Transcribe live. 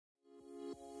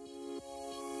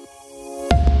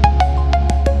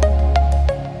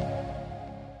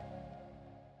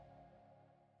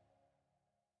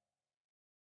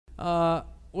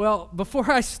Well, before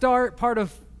I start, part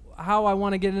of how I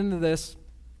want to get into this,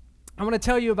 I want to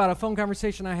tell you about a phone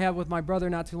conversation I had with my brother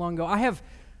not too long ago. I have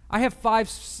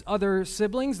other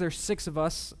siblings. There's 6 of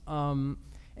us, and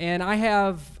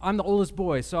I'm the oldest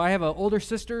boy. So I have an older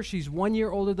sister. She's 1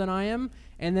 year older than I am,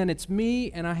 and then it's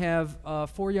me, and I have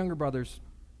 4 younger brothers.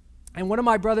 And one of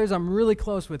my brothers I'm really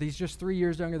close with. He's just 3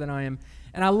 years younger than I am,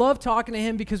 and I love talking to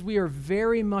him because we are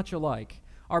very much alike.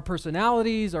 Our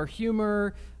personalities, our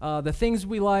humor, the things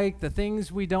we like, the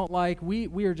things we don't like,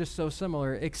 we are just so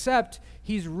similar, except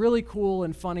he's really cool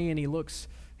and funny and he looks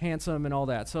handsome and all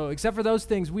that. So except for those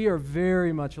things, we are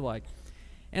very much alike.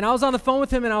 And I was on the phone with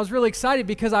him and I was really excited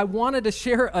because I wanted to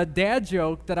share a dad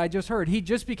joke that I just heard. He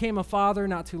just became a father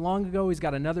not too long ago. He's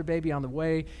got another baby on the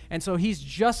way. And so he's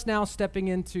just now stepping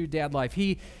into dad life.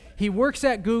 He works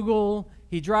at Google.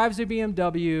 He drives a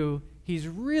BMW. He's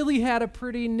really had a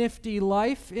pretty nifty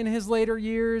life in his later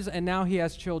years, and now he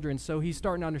has children, so he's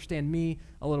starting to understand me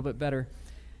a little bit better.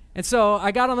 And so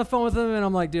I got on the phone with him, and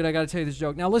I'm like, dude, I got to tell you this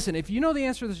joke. Now listen, if you know the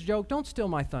answer to this joke, don't steal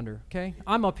my thunder, okay?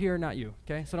 I'm up here, not you,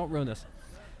 okay? So don't ruin this.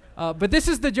 But this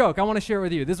is the joke. I want to share it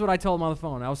with you. This is what I told him on the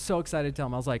phone. I was so excited to tell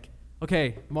him. I was like,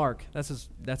 okay, Mark,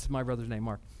 that's my brother's name,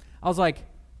 Mark. I was like,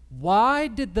 why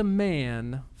did the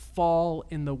man fall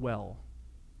in the well?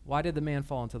 Why did the man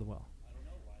fall into the well?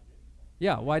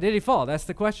 Yeah, why did he fall? That's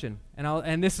the question.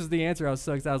 And this is the answer. I was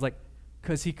so excited. I was like,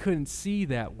 because he couldn't see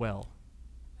that well.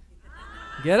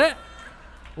 Get it?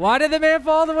 Why did the man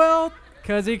fall in the well?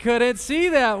 Because he couldn't see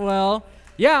that well.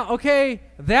 Yeah, okay,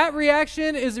 that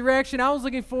reaction is the reaction I was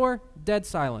looking for. Dead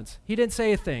silence. He didn't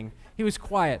say a thing. He was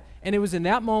quiet. And it was in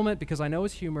that moment, because I know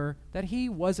his humor, that he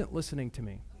wasn't listening to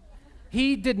me.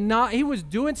 He was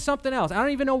doing something else. I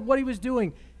don't even know what he was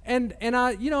doing. And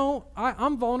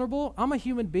I'm vulnerable. I'm a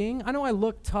human being. I know I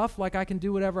look tough, like I can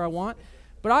do whatever I want,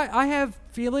 but I have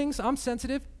feelings. I'm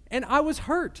sensitive, and I was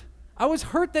hurt. I was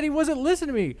hurt that he wasn't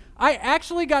listening to me. I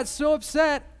actually got so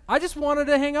upset, I just wanted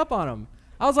to hang up on him.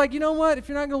 I was like, you know what? If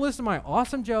you're not going to listen to my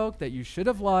awesome joke that you should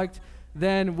have liked,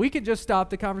 then we could just stop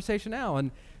the conversation now.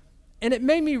 And it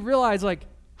made me realize, like,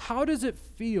 how does it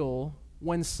feel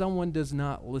when someone does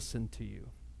not listen to you?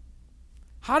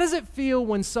 How does it feel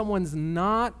when someone's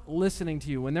not listening to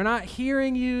you, when they're not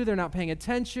hearing you, they're not paying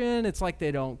attention, it's like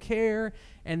they don't care,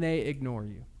 and they ignore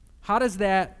you? How does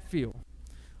that feel?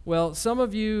 Well, some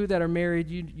of you that are married,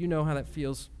 you know how that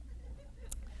feels.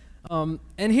 And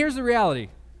here's the reality.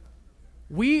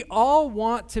 We all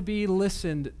want to be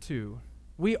listened to.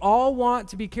 We all want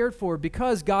to be cared for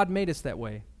because God made us that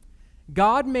way.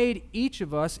 God made each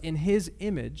of us in His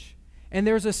image. And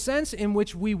there's a sense in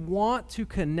which we want to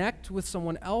connect with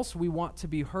someone else. We want to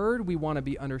be heard. We want to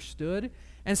be understood.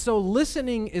 And so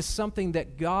listening is something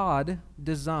that God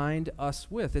designed us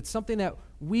with. It's something that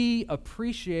we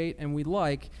appreciate and we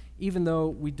like, even though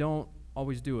we don't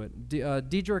always do it.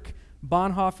 Dietrich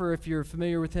Bonhoeffer, if you're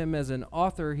familiar with him as an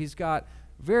author, he's got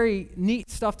very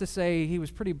neat stuff to say. He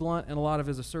was pretty blunt in a lot of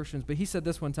his assertions, but he said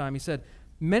this one time. He said,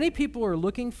 "Many people are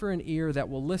looking for an ear that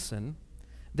will listen.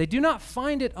 They do not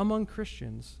find it among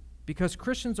Christians because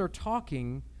Christians are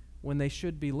talking when they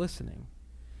should be listening."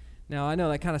 Now, I know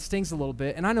that kind of stings a little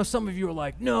bit, and I know some of you are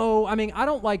like, no, I mean, I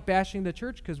don't like bashing the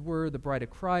church because we're the bride of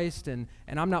Christ, and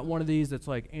I'm not one of these that's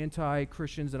like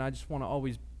anti-Christians, and I just want to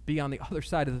always be on the other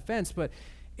side of the fence, but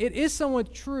it is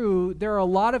somewhat true. There are a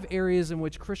lot of areas in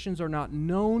which Christians are not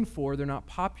known for, they're not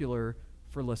popular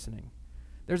for listening.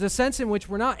 There's a sense in which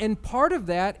we're not, and part of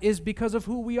that is because of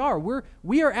who we are.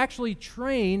 We are actually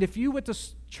trained. If you went to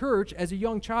church as a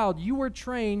young child, you were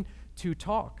trained to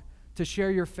talk, to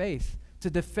share your faith, to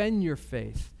defend your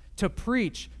faith, to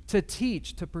preach, to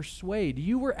teach, to persuade.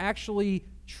 You were actually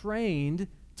trained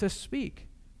to speak.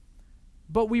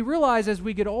 But we realize as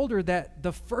we get older that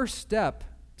the first step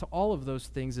to all of those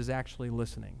things is actually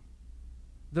listening.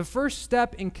 The first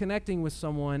step in connecting with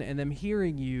someone and them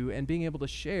hearing you and being able to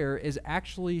share is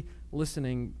actually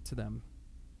listening to them.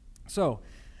 So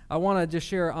I want to just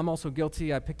share, I'm also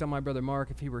guilty. I picked on my brother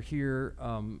Mark. If he were here,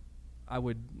 I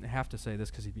would have to say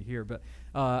this because he'd be here. But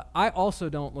I also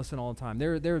don't listen all the time.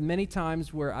 There are many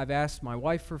times where I've asked my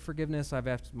wife for forgiveness. I've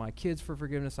asked my kids for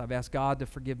forgiveness. I've asked God to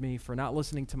forgive me for not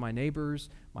listening to my neighbors,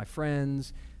 my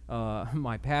friends,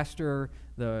 my pastor,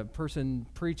 the person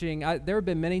preaching. There have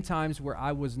been many times where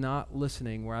I was not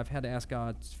listening, where I've had to ask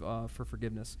God for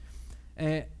forgiveness.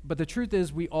 But the truth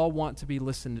is, we all want to be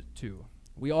listened to.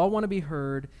 We all want to be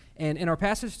heard. And in our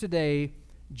passage today,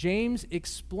 James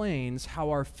explains how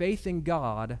our faith in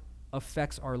God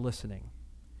affects our listening.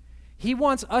 He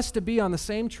wants us to be on the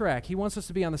same track. He wants us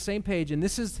to be on the same page, and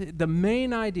this is the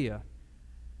main idea.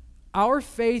 Our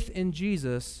faith in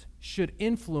Jesus should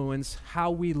influence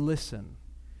how we listen.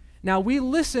 Now, we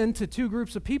listen to two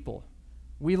groups of people.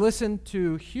 We listen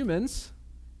to humans,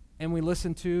 and we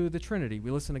listen to the Trinity.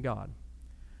 We listen to God.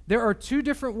 There are two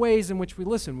different ways in which we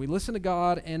listen. We listen to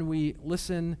God, and we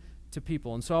listen to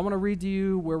people. And so I want to read to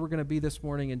you where we're going to be this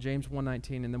morning in James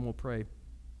 1:19, and then we'll pray.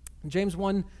 James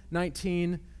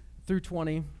 1:19 through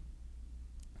 20.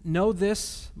 Know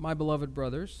this, my beloved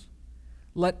brothers.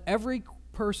 Let every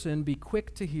person be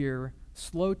quick to hear,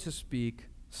 slow to speak,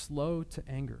 slow to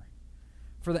anger.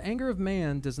 For the anger of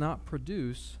man does not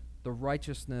produce the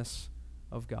righteousness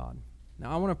of God.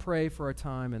 Now I want to pray for our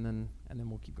time, and then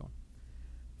we'll keep going.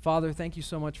 Father, thank you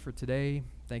so much for today.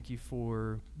 Thank you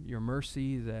for your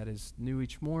mercy that is new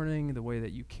each morning, the way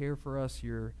that you care for us,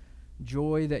 your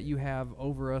joy that you have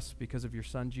over us because of your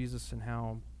Son, Jesus, and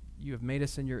how you have made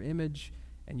us in your image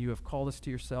and you have called us to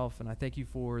yourself. And I thank you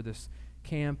for this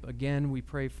camp. Again, we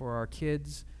pray for our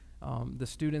kids, the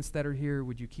students that are here.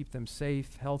 Would you keep them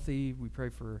safe, healthy? We pray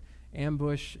for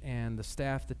Ambush and the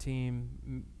staff, the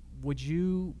team. Would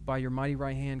you, by your mighty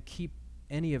right hand, keep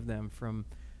any of them from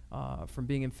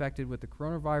being infected with the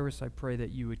coronavirus? I pray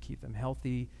that you would keep them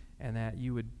healthy and that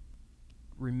you would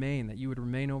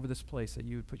remain over this place, that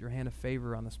you would put your hand of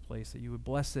favor on this place, that you would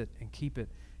bless it and keep it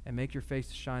and make your face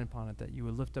to shine upon it, that you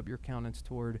would lift up your countenance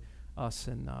toward us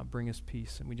and bring us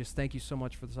peace. And we just thank you so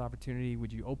much for this opportunity.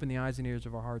 Would you open the eyes and ears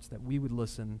of our hearts that we would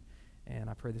listen? And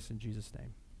I pray this in Jesus'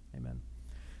 name. Amen.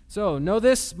 So, know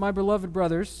this, my beloved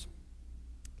brothers.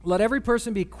 Let every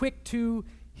person be quick to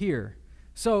hear.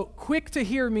 So, quick to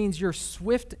hear means you're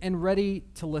swift and ready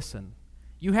to listen.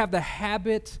 You have the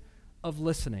habit of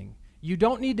listening. You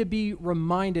don't need to be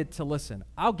reminded to listen.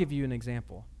 I'll give you an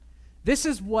example. This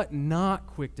is what not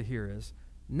quick to hear is.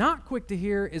 Not quick to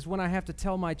hear is when I have to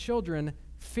tell my children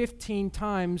 15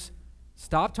 times,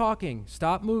 stop talking,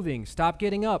 stop moving, stop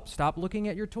getting up, stop looking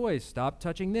at your toys, stop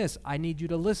touching this. I need you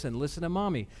to listen. Listen to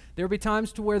mommy. There will be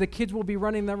times to where the kids will be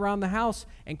running around the house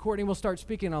and Courtney will start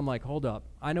speaking. And I'm like, hold up.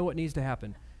 I know what needs to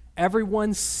happen.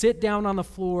 Everyone sit down on the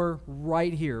floor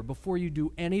right here before you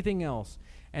do anything else.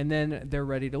 And then they're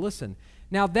ready to listen.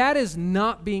 Now, that is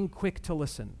not being quick to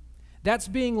listen. That's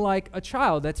being like a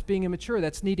child. That's being immature.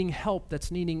 That's needing help. That's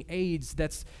needing aids.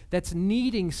 That's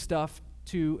needing stuff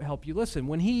to help you listen.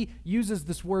 When he uses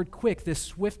this word quick, this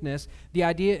swiftness, the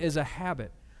idea is a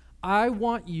habit. I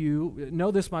want you, know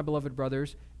this, my beloved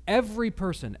brothers,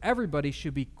 everybody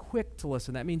should be quick to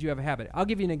listen. That means you have a habit. I'll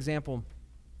give you an example.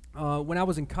 When I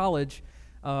was in college,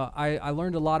 I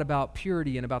learned a lot about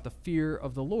purity and about the fear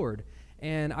of the Lord.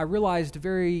 And I realized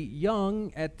very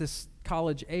young at this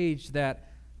college age that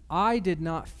I did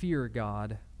not fear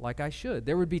God like I should.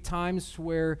 There would be times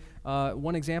where,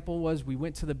 one example was we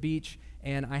went to the beach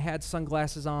and I had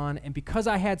sunglasses on, and because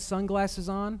I had sunglasses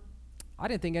on, I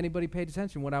didn't think anybody paid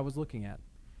attention to what I was looking at.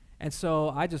 And so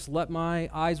I just let my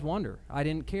eyes wander. I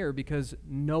didn't care because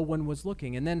no one was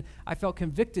looking. And then I felt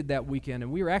convicted that weekend,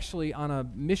 and we were actually on a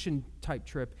mission-type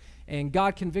trip, and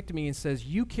God convicted me and says,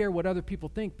 you care what other people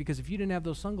think, because if you didn't have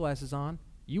those sunglasses on,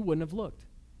 you wouldn't have looked.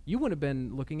 You wouldn't have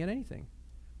been looking at anything.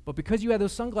 But because you had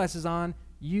those sunglasses on,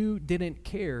 you didn't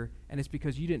care, and it's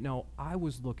because you didn't know I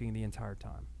was looking the entire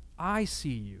time. I see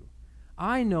you.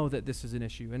 I know that this is an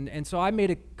issue. And so I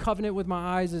made a covenant with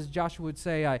my eyes, as Joshua would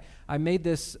say. I made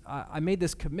this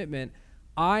commitment.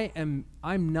 I'm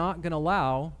not going to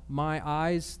allow my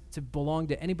eyes to belong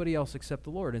to anybody else except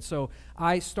the Lord. And so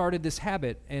I started this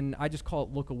habit, and I just call it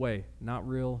look away. Not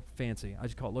real fancy. I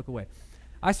just call it look away.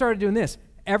 I started doing this.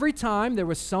 Every time there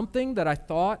was something that I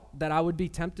thought that I would be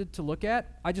tempted to look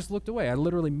at, I just looked away. I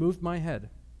literally moved my head.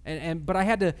 But I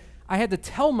had to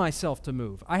tell myself to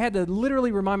move. I had to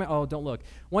literally remind oh, don't look.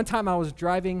 One time I was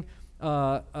driving,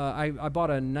 I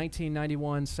bought a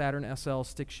 1991 Saturn SL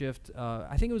stick shift.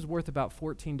 I think it was worth about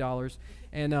 $14.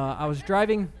 And I was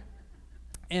driving,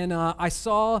 and I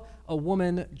saw a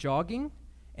woman jogging,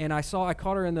 and I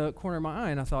caught her in the corner of my eye,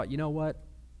 and I thought, you know what?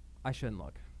 I shouldn't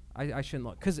look. I shouldn't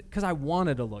look because I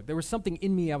wanted to look. There was something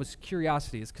in me. I was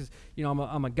curiosity. It's because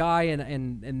I'm a guy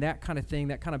and that kind of thing,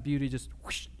 that kind of beauty just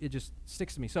whoosh, it just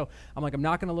sticks to me. So I'm like, I'm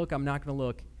not gonna look.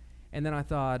 And then I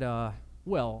thought, I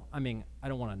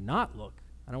don't want to not look.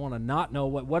 I don't want to not know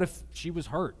what if she was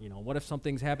hurt. What if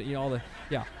something's happened?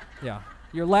 Yeah.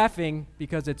 You're laughing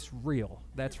because it's real.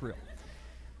 That's real.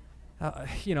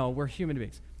 We're human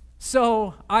beings.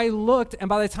 So I looked, and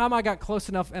by the time I got close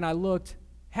enough and I looked.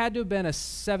 Had to have been a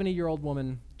 70-year-old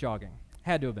woman jogging.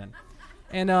 Had to have been.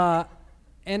 And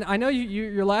I know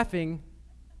you're laughing.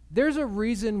 There's a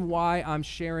reason why I'm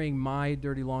sharing my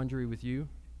dirty laundry with you.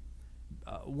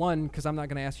 One, because I'm not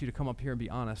going to ask you to come up here and be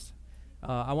honest.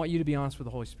 I want you to be honest with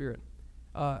the Holy Spirit.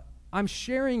 I'm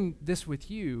sharing this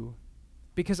with you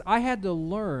because I had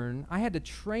to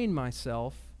train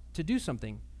myself to do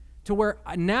something to where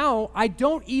now I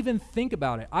don't even think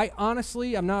about it. I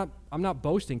honestly, I'm not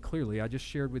boasting clearly. I just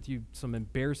shared with you some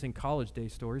embarrassing college day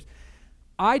stories.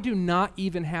 I do not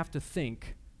even have to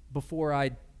think before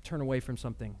I turn away from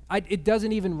something. It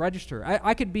doesn't even register.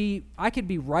 I could be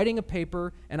writing a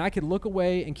paper and I could look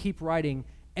away and keep writing,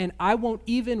 and I won't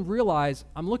even realize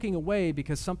I'm looking away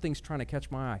because something's trying to catch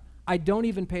my eye. I don't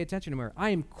even pay attention to it. I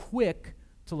am quick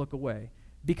to look away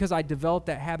because I developed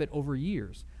that habit over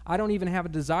years. I don't even have a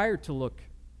desire to look.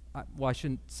 Well, I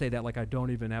shouldn't say that like I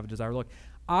don't even have a desire to look.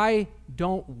 I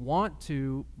don't want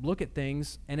to look at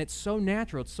things, and it's so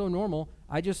natural. It's so normal.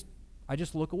 I just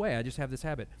look away. I just have this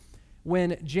habit.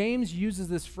 When James uses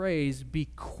this phrase, be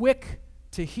quick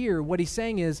to hear, what he's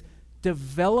saying is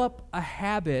develop a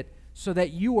habit so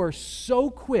that you are so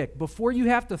quick, before you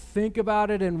have to think about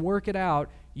it and work it out,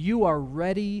 you are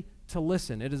ready to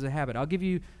listen. It is a habit. I'll give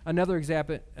you another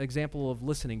example of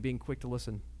listening, being quick to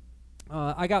listen.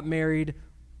 I got married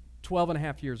 12 and a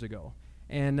half years ago,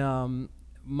 and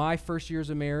my first years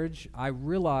of marriage, I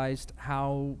realized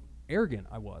how arrogant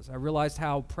I was. I realized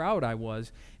how proud I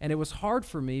was, and it was hard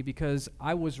for me because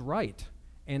I was right,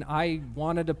 and I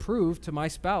wanted to prove to my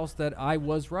spouse that I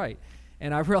was right.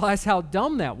 And I realized how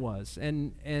dumb that was,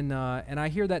 and I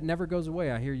hear that never goes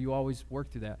away. I hear you always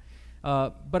work through that.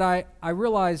 But I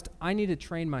realized I need to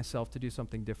train myself to do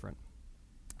something different.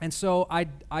 And so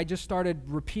I just started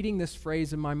repeating this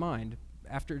phrase in my mind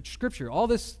after Scripture. All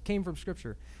this came from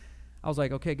Scripture. I was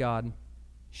like, okay, God,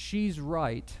 she's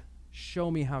right. Show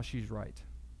me how she's right.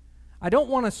 I don't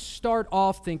want to start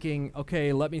off thinking,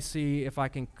 okay, let me see if I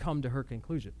can come to her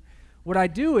conclusion. What I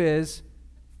do is,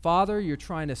 Father, you're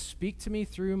trying to speak to me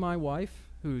through my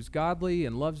wife, who's godly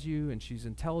and loves you, and she's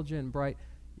intelligent and bright.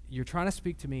 You're trying to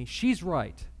speak to me. She's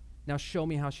right. Now show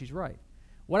me how she's right.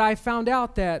 What I found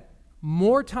out that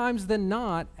more times than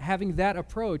not, having that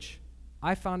approach,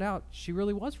 I found out she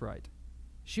really was right.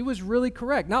 She was really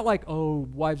correct. Not like, oh,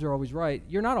 wives are always right.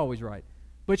 You're not always right.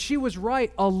 But she was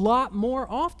right a lot more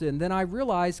often than I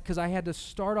realized, because I had to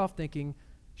start off thinking,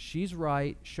 she's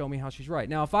right, show me how she's right.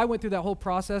 Now, if I went through that whole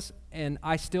process and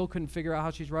I still couldn't figure out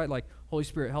how she's right, like, Holy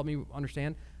Spirit, help me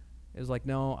understand, it was like,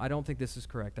 no, I don't think this is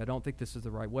correct. I don't think this is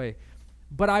the right way.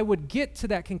 But I would get to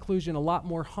that conclusion a lot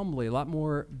more humbly, a lot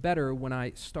more better when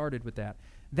I started with that.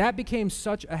 That became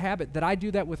such a habit that I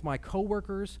do that with my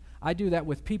coworkers. I do that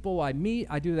with people I meet.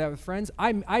 I do that with friends.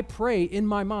 I pray in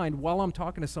my mind while I'm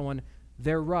talking to someone,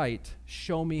 they're right.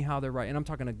 Show me how they're right. And I'm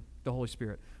talking to the Holy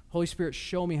Spirit. Holy Spirit,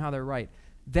 show me how they're right.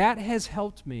 That has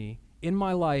helped me in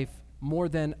my life more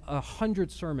than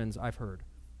 100 sermons I've heard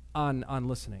on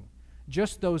listening.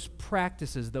 Just those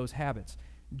practices, those habits.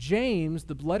 James,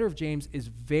 the letter of James, is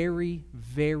very,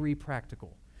 very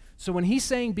practical. So when he's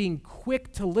saying being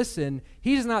quick to listen,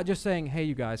 he's not just saying, hey,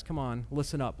 you guys, come on,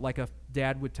 listen up, like a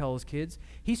dad would tell his kids.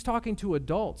 He's talking to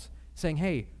adults, saying,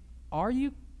 hey, are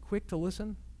you quick to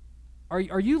listen? Are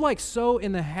you like so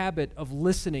in the habit of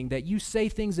listening that you say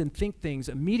things and think things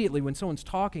immediately when someone's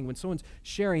talking, when someone's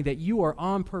sharing, that you are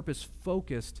on purpose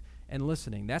focused and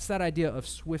listening? That's that idea of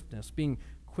swiftness, being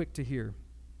quick to hear.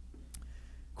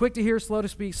 Quick to hear, slow to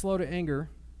speak, slow to anger.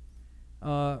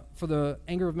 For the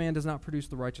anger of man does not produce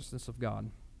the righteousness of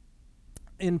God.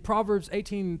 In Proverbs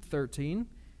 18:13,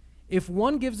 if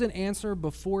one gives an answer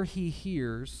before he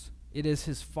hears, it is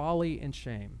his folly and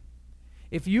shame.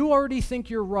 If you already think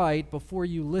you're right before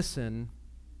you listen,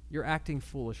 you're acting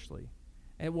foolishly.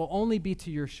 It will only be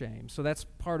to your shame. So that's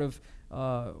part of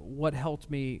what helped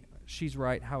me. She's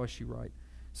right. How is she right?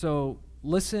 So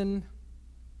listen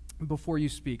before you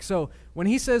speak. So when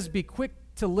he says be quick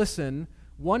to listen,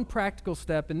 one practical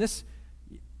step, and this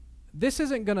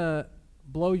isn't going to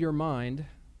blow your mind,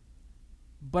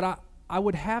 but I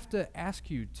would have to ask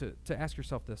you to ask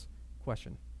yourself this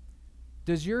question.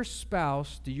 Does your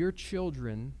spouse, do your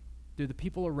children, do the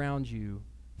people around you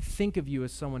think of you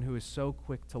as someone who is so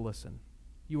quick to listen?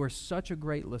 You are such a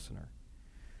great listener.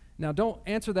 Now, don't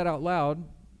answer that out loud,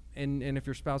 and if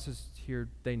your spouse is here,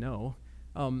 they know.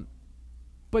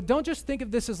 But don't just think of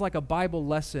this as like a Bible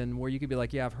lesson where you could be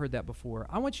like, yeah, I've heard that before.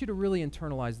 I want you to really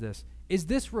internalize this. Is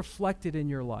this reflected in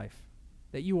your life,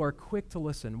 that you are quick to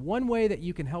listen? One way that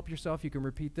you can help yourself, you can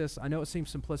repeat this. I know it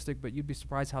seems simplistic, but you'd be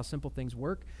surprised how simple things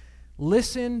work.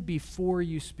 Listen before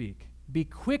you speak. Be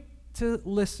quick to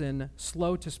listen,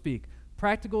 slow to speak.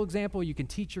 Practical example, you can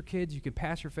teach your kids, you can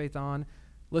pass your faith on.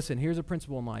 Listen, here's a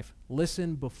principle in life.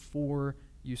 Listen before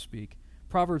you speak.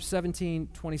 Proverbs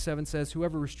 17:27 says,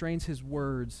 whoever restrains his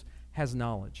words has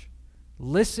knowledge.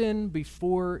 Listen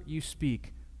before you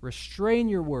speak. Restrain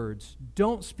your words.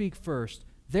 Don't speak first.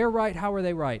 They're right. How are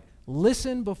they right?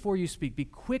 Listen before you speak. Be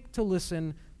quick to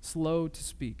listen, slow to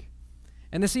speak.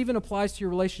 And this even applies to your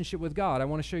relationship with God. I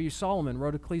want to show you Solomon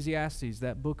wrote Ecclesiastes,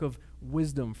 that book of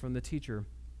wisdom from the teacher.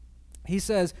 He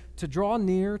says, to draw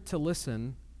near to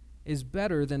listen is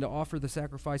better than to offer the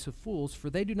sacrifice of fools, for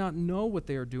they do not know what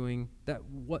they are doing,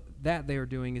 that they are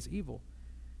doing is evil.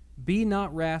 Be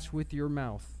not rash with your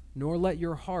mouth, nor let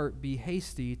your heart be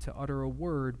hasty to utter a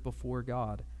word before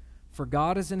God. For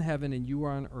God is in heaven and you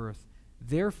are on earth.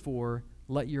 Therefore,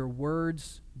 let your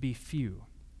words be few.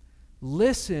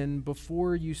 Listen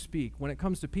before you speak, when it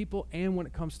comes to people and when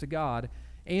it comes to God.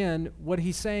 And what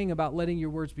he's saying about letting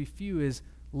your words be few is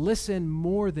listen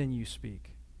more than you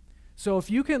speak. So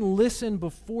if you can listen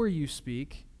before you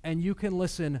speak and you can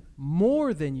listen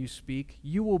more than you speak,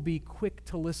 you will be quick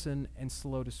to listen and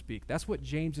slow to speak. That's what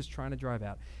James is trying to drive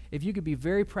at. If you could be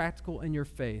very practical in your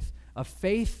faith, a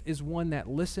faith is one that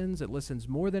listens. It listens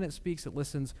more than it speaks. It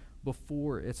listens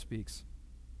before it speaks.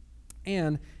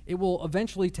 And it will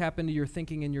eventually tap into your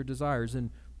thinking and your desires. In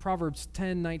Proverbs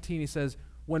 10:19, he says,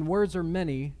 when words are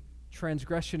many,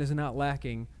 transgression is not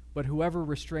lacking, but whoever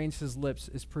restrains his lips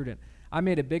is prudent. I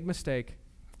made a big mistake.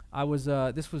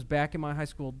 This was back in my high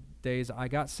school days. I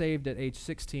got saved at age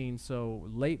 16, so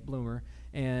late bloomer,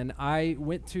 and I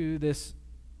went to this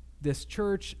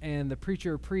church, and the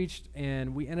preacher preached,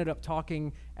 and we ended up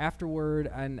talking afterward,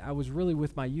 and I was really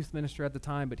with my youth minister at the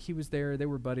time, but he was there. They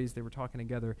were buddies. They were talking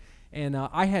together, and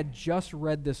I had just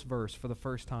read this verse for the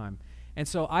first time, and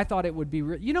so I thought it would be,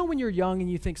 when you're young and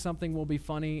you think something will be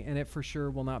funny, and it for sure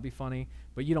will not be funny,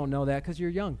 but you don't know that because you're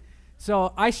young.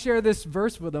 So I share this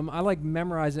verse with him. I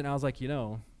memorized it, and I was like,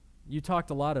 you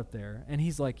talked a lot up there. And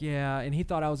he's like, yeah. And he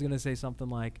thought I was going to say something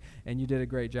like, and you did a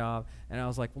great job. And I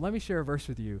was like, well, let me share a verse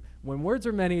with you. When words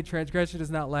are many, transgression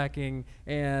is not lacking,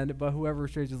 but whoever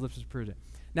restrains his lips is prudent.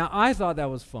 Now, I thought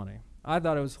that was funny. I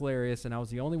thought it was hilarious, and I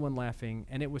was the only one laughing.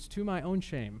 And it was to my own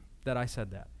shame that I said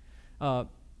that.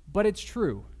 But it's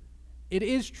true. It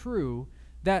is true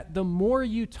that the more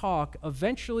you talk,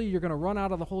 eventually you're going to run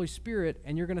out of the Holy Spirit,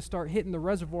 and you're going to start hitting the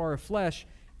reservoir of flesh,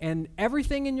 and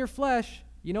everything in your flesh,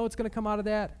 what's going to come out of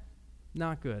that?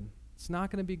 Not good. It's not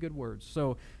going to be good words.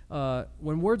 So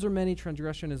when words are many,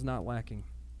 transgression is not lacking.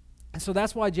 And so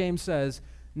that's why James says,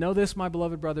 know this, my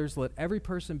beloved brothers, let every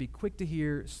person be quick to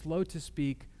hear, slow to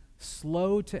speak,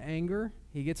 slow to anger.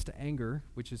 He gets to anger,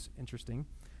 which is interesting.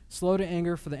 Slow to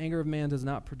anger, for the anger of man does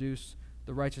not produce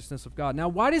the righteousness of God. Now,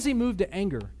 why does he move to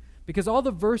anger? Because all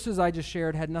the verses I just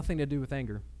shared had nothing to do with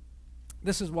anger.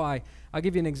 This is why. I'll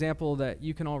give you an example that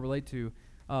you can all relate to.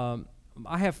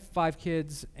 I have 5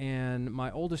 kids, and my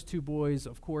oldest 2 boys,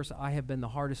 of course, I have been the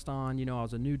hardest on. I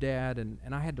was a new dad, and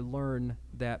I had to learn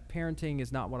that parenting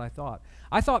is not what I thought.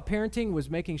 I thought parenting was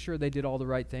making sure they did all the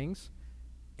right things,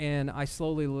 and I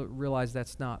slowly realized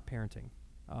that's not parenting.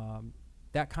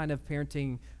 That kind of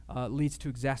parenting leads to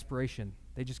exasperation.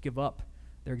 They just give up.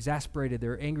 They're exasperated.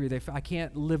 They're angry. I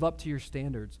can't live up to your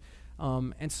standards.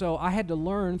 And so I had to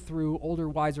learn through older,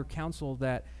 wiser counsel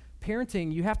that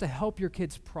parenting, you have to help your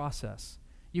kids process.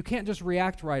 You can't just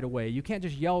react right away. You can't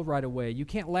just yell right away. You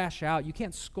can't lash out. You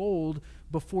can't scold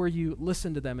before you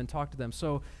listen to them and talk to them.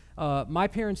 So my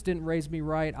parents didn't raise me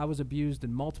right. I was abused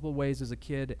in multiple ways as a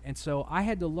kid. And so I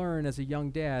had to learn as a young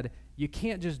dad, you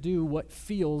can't just do what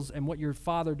feels and what your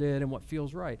father did and what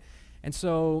feels right. And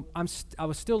so I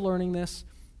was still learning this,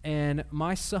 and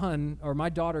my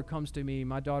daughter comes to me.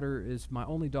 My daughter is my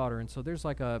only daughter, and so there's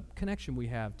like a connection we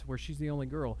have to where she's the only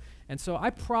girl. And so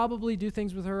I probably do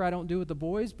things with her I don't do with the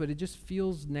boys, but it just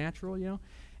feels natural,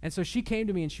 And so she came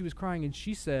to me, and she was crying, and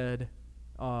she said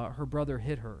her brother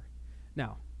hit her.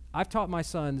 Now, I've taught my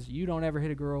sons, you don't ever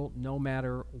hit a girl no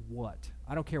matter what.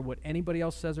 I don't care what anybody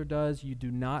else says or does. You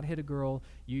do not hit a girl.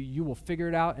 You will figure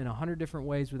it out in 100 different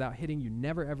ways without hitting. You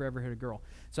never, ever, ever hit a girl.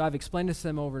 So I've explained this to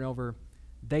them over and over.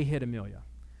 They hit Amelia.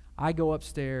 I go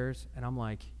upstairs, and I'm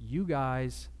like, you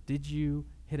guys, did you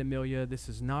hit Amelia? This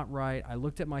is not right. I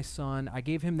looked at my son. I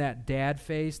gave him that dad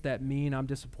face, that mean, I'm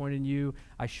disappointed in you.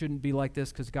 I shouldn't be like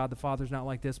this because God the Father's not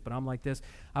like this, but I'm like this.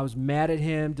 I was mad at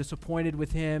him, disappointed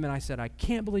with him, and I said, I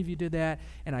can't believe you did that.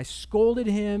 And I scolded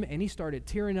him, and he started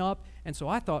tearing up. And so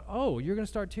I thought, oh, you're going to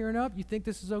start tearing up? You think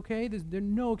this is okay? There are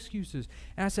no excuses.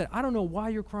 And I said, I don't know why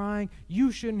you're crying.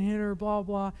 You shouldn't hit her, blah,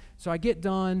 blah. So I get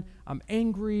done. I'm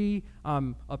angry.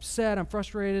 I'm upset. I'm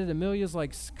frustrated. Amelia's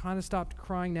like kind of stopped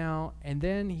crying now. And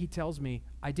then he tells me,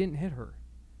 I didn't hit her.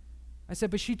 I said,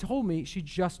 but she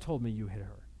just told me you hit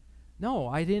her. No,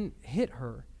 I didn't hit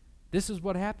her. This is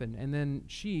what happened. And then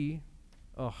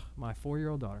my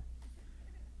 4-year-old daughter,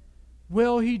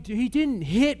 well, he didn't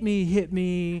hit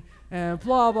me, and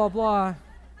blah, blah, blah.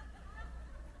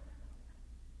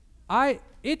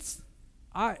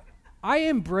 I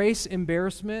embrace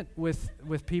embarrassment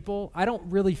with people. I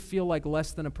don't really feel like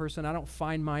less than a person. I don't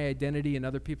find my identity in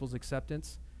other people's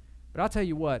acceptance. But I'll tell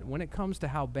you what, when it comes to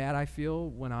how bad I feel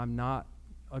when I'm not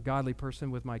a godly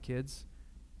person with my kids,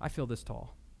 I feel this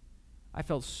tall. I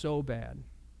felt so bad.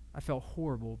 I felt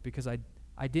horrible because I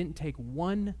didn't take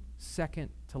 1 second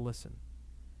to listen.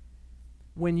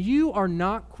 When you are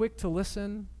not quick to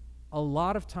listen, a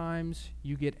lot of times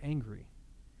you get angry.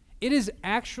 It is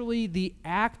actually the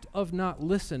act of not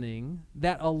listening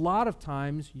that a lot of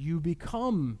times you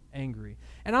become angry.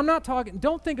 And I'm not talking,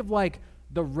 don't think of like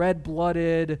the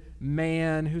red-blooded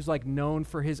man who's like known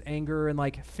for his anger and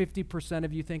like 50%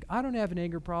 of you think, I don't have an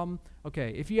anger problem.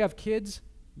 Okay, if you have kids,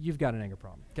 you've got an anger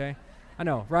problem, okay? I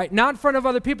know, right? Not in front of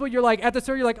other people. You're like, at the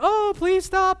store, you're like, oh, please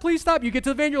stop, please stop. You get to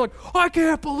the van, you're like, I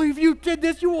can't believe you did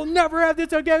this. You will never have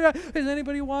this again. Is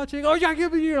anybody watching? Oh, yeah,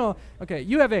 you know. Okay,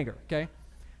 you have anger, okay?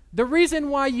 The reason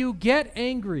why you get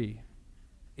angry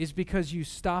is because you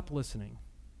stop listening.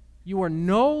 You are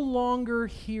no longer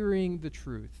hearing the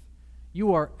truth.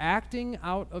 You are acting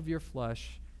out of your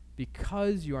flesh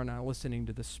because you are not listening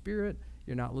to the Spirit.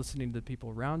 You're not listening to the people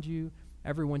around you.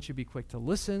 Everyone should be quick to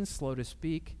listen, slow to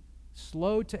speak,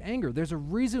 slow to anger. There's a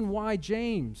reason why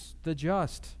James, the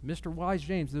just, Mr. Wise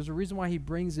James, there's a reason why he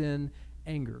brings in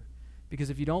anger. Because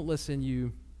if you don't listen,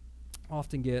 you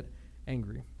often get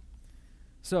angry.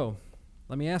 So,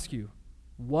 let me ask you,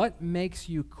 what makes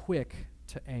you quick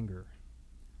to anger?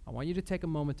 I want you to take a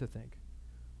moment to think.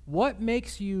 What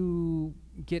makes you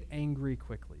get angry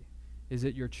quickly? Is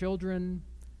it your children?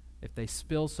 If they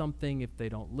spill something, if they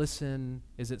don't listen?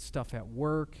 Is it stuff at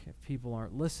work? If people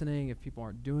aren't listening, if people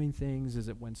aren't doing things? Is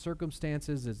it when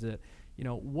circumstances? Is it,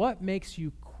 what makes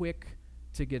you quick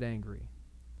to get angry?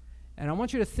 And I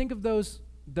want you to think of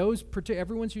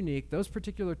everyone's unique, those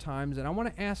particular times, and I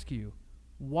want to ask you,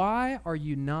 why are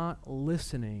you not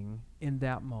listening in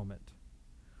that moment?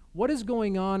 What is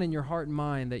going on in your heart and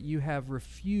mind that you have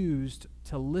refused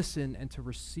to listen and to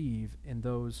receive in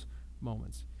those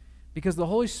moments? Because the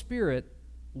Holy Spirit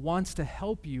wants to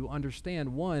help you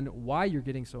understand, one, why you're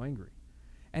getting so angry.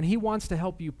 And He wants to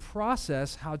help you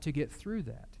process how to get through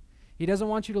that. He doesn't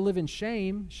want you to live in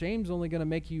shame. Shame's only going to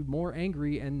make you more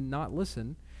angry and not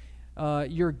listen.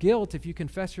 Your guilt, if you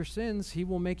confess your sins, He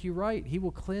will make you right. He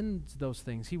will cleanse those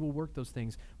things. He will work those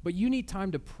things. But you need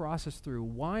time to process through,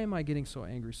 why am I getting so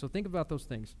angry? So think about those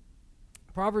things.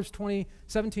 Proverbs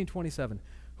 17:27.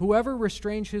 Whoever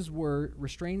restrains his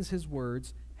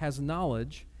words has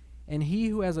knowledge, and he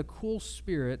who has a cool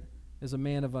spirit is a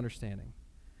man of understanding.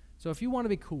 So if you want to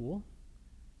be cool,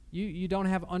 you don't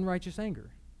have unrighteous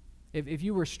anger. If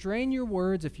you restrain your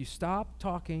words, if you stop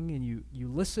talking and you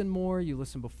listen more, you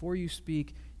listen before you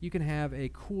speak, you can have a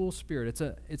cool spirit.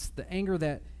 It's the anger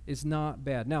that is not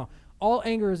bad. Now, all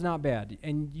anger is not bad,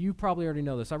 and you probably already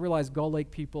know this. I realize Gull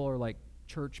Lake people are like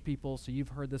church people, so you've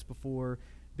heard this before.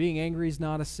 Being angry is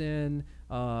not a sin.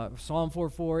 Psalm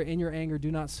 4:4, in your anger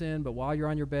do not sin, but while you're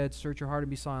on your bed, search your heart and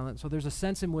be silent. So there's a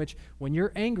sense in which when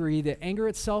you're angry, the anger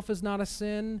itself is not a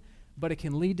sin, but it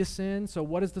can lead to sin. So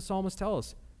what does the psalmist tell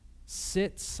us?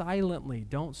 Sit silently,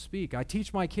 don't speak. I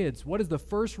teach my kids, what is the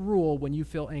first rule when you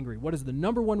feel angry? What is the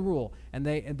number one rule? And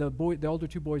the older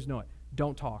two boys know it.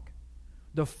 Don't talk.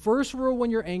 The first rule when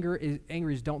you're angry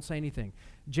is don't say anything.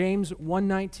 James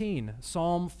 1:19,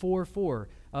 Psalm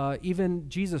 4:4. Even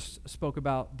Jesus spoke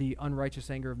about the unrighteous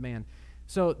anger of man.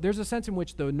 So there's a sense in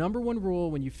which the number one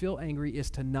rule when you feel angry is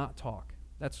to not talk.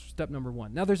 That's step number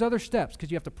one. Now, there's other steps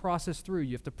because you have to process through.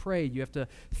 You have to pray. You have to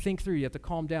think through. You have to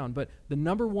calm down. But the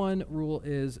number one rule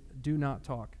is do not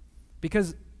talk.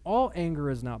 Because all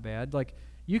anger is not bad. Like,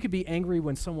 you could be angry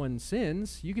when someone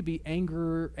sins. You could be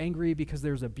angry because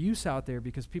there's abuse out there,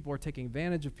 because people are taking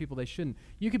advantage of people they shouldn't.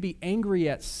 You could be angry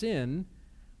at sin.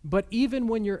 But even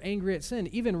when you're angry at sin,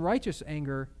 even righteous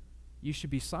anger, you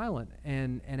should be silent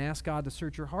and ask God to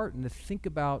search your heart and to think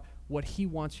about what He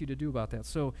wants you to do about that.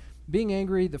 So being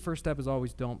angry, the first step is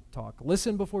always don't talk.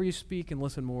 Listen before you speak, and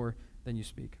listen more than you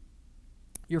speak.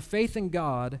 Your faith in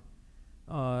God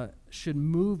should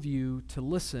move you to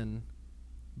listen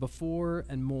before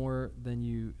and more than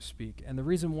you speak. And the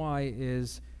reason why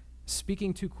is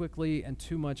speaking too quickly and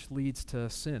too much leads to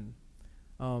sin.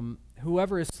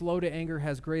 Whoever is slow to anger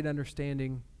has great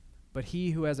understanding, but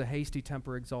he who has a hasty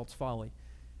temper exalts folly.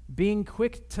 Being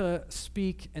quick to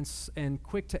speak and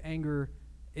quick to anger,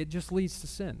 it just leads to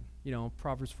sin.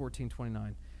 Proverbs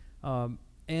 14:29.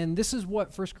 And this is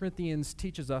what 1 Corinthians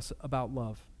teaches us about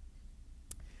love.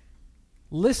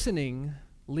 Listening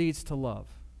leads to love.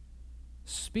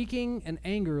 Speaking and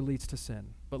anger leads to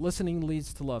sin, but listening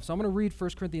leads to love. So I'm going to read 1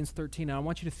 Corinthians 13, and I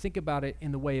want you to think about it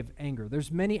in the way of anger.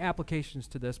 There's many applications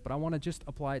to this, but I want to just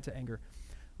apply it to anger.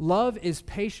 Love is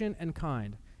patient and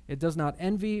kind. It does not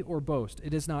envy or boast.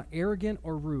 It is not arrogant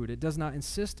or rude. It does not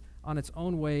insist on its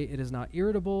own way. It is not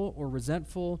irritable or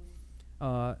resentful.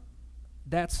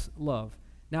 That's love.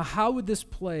 Now, how would this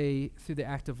play through the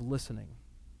act of listening?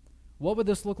 What would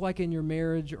this look like in your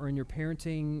marriage or in your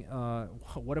parenting?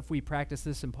 What if we practice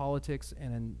this in politics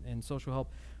and in social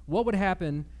help? What would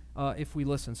happen if we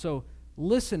listen? So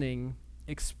listening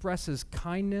expresses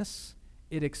kindness.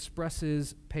 It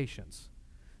expresses patience.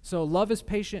 So love is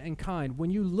patient and kind. When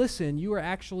you listen, you are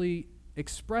actually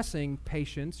expressing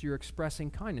patience. You're expressing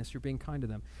kindness. You're being kind to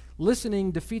them.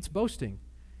 Listening defeats boasting.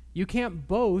 You can't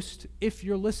boast if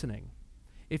you're listening.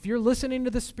 If you're listening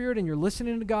to the Spirit and you're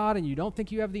listening to God and you don't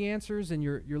think you have the answers and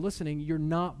you're listening, you're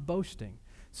not boasting.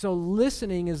 So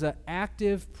listening is an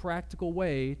active, practical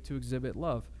way to exhibit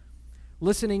love.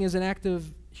 Listening is an act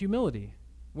of humility.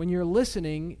 When you're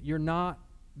listening, you're not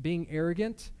being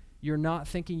arrogant. You're not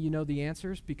thinking you know the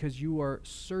answers because you are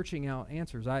searching out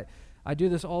answers. I do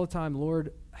this all the time.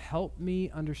 Lord, help me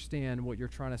understand what you're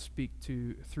trying to speak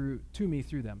to me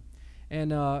through them.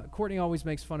 And Courtney always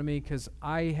makes fun of me because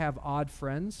I have odd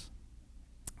friends.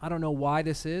 I don't know why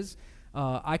this is.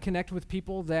 I connect with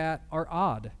people that are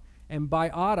odd. And by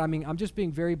odd, I mean, I'm just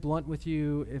being very blunt with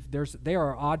you. There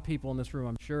are odd people in this room,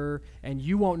 I'm sure, and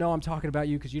you won't know I'm talking about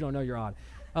you because you don't know you're odd.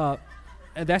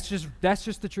 And that's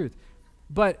just the truth.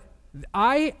 But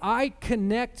I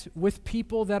connect with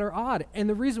people that are odd. And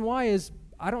the reason why is,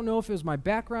 I don't know if it was my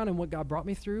background and what God brought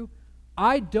me through,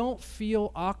 I don't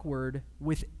feel awkward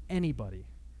with anybody.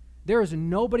 There is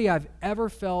nobody I've ever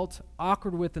felt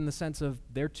awkward with in the sense of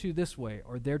they're too this way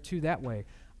or they're too that way.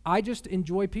 I just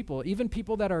enjoy people, even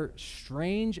people that are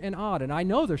strange and odd, and I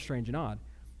know they're strange and odd.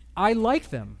 I like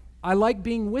them. I like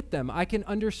being with them. I can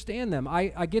understand them.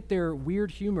 I get their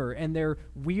weird humor and their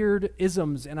weird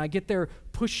isms, and I get their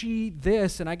pushy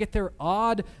this, and I get their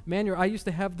odd manner. I used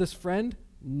to have this friend,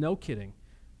 no kidding,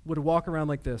 would walk around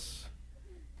like this.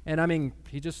 And I mean,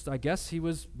 I guess he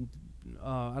was,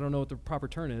 I don't know what the proper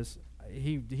term is.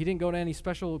 He didn't go to any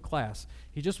special class.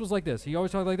 He just was like this. He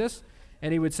always talked like this,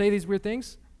 and he would say these weird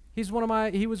things. He was one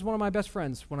of my best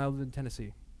friends when I lived in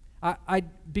Tennessee.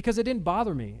 Because it didn't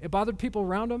bother me. It bothered people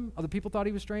around him. Other people thought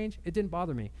he was strange. It didn't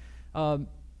bother me.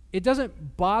 It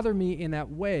doesn't bother me in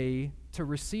that way to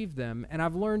receive them. And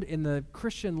I've learned in the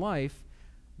Christian life,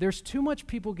 there's too much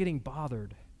people getting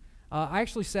bothered. I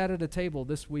actually sat at a table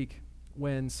this week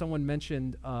when someone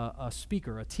mentioned a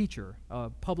speaker, a teacher, a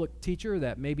public teacher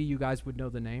that maybe you guys would know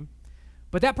the name.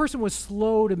 But that person was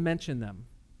slow to mention them.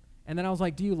 And then I was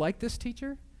like, do you like this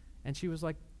teacher? And she was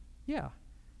like, yeah.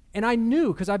 And I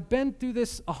knew, because I've been through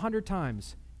this 100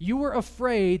 times, you were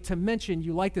afraid to mention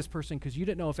you like this person because you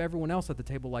didn't know if everyone else at the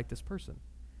table liked this person.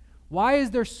 Why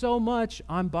is there so much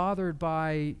I'm bothered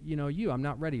by, you? I'm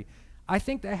not ready. I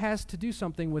think that has to do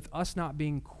something with us not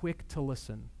being quick to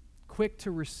listen, quick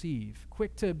to receive,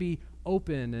 quick to be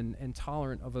open and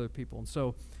tolerant of other people. And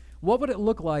so what would it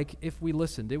look like if we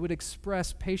listened? It would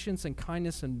express patience and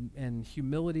kindness and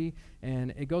humility,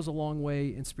 and it goes a long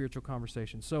way in spiritual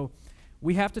conversation. So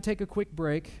we have to take a quick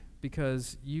break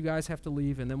because you guys have to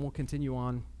leave, and then we'll continue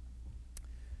on.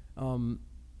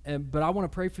 But I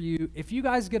want to pray for you. If you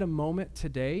guys get a moment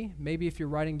today, maybe if you're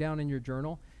writing down in your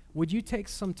journal, would you take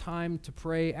some time to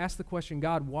pray, ask the question,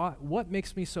 God, what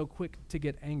makes me so quick to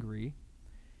get angry?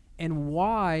 And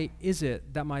why is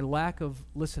it that my lack of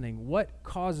listening, what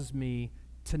causes me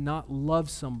to not love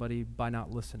somebody by not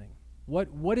listening?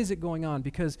 What is it going on?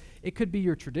 Because it could be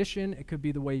your tradition. It could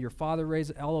be the way your father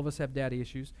raised. All of us have daddy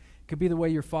issues. It could be the way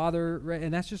your father,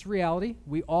 and that's just reality.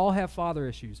 We all have father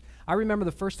issues. I remember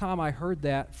the first time I heard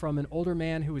that from an older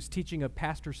man who was teaching a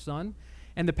pastor's son,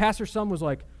 and the pastor's son was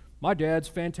like, my dad's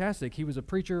fantastic. He was a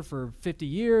preacher for 50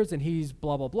 years, and he's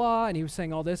blah, blah, blah, and he was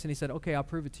saying all this, and he said, okay, I'll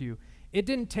prove it to you. It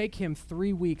didn't take him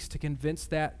 3 weeks to convince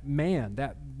that man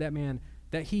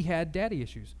that he had daddy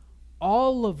issues.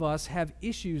 All of us have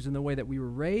issues in the way that we were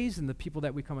raised and the people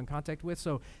that we come in contact with.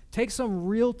 So take some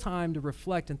real time to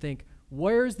reflect and think,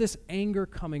 where's this anger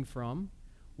coming from?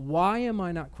 Why am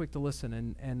I not quick to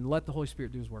listen? And let the Holy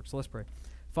Spirit do his work. So let's pray.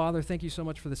 Father, thank you so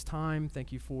much for this time.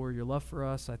 Thank you for your love for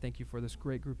us. I thank you for this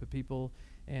great group of people.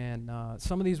 And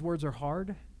some of these words are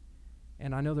hard,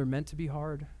 and I know they're meant to be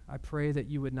hard. I pray that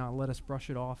you would not let us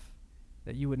brush it off,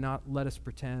 that you would not let us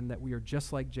pretend that we are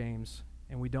just like James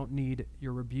and we don't need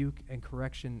your rebuke and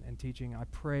correction and teaching. I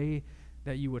pray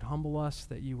that you would humble us,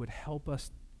 that you would help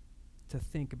us to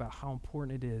think about how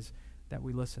important it is that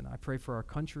we listen. I pray for our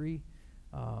country.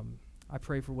 I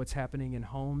pray for what's happening in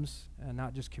homes, and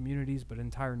not just communities, but an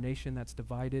entire nation that's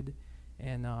divided.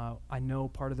 And I know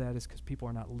part of that is because people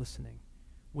are not listening.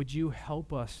 Would you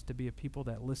help us to be a people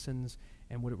that listens,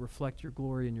 and would it reflect your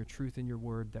glory and your truth in your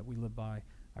word that we live by?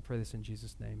 I pray this in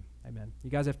Jesus' name. Amen. You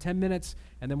guys have 10 minutes,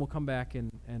 and then we'll come back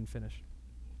and finish.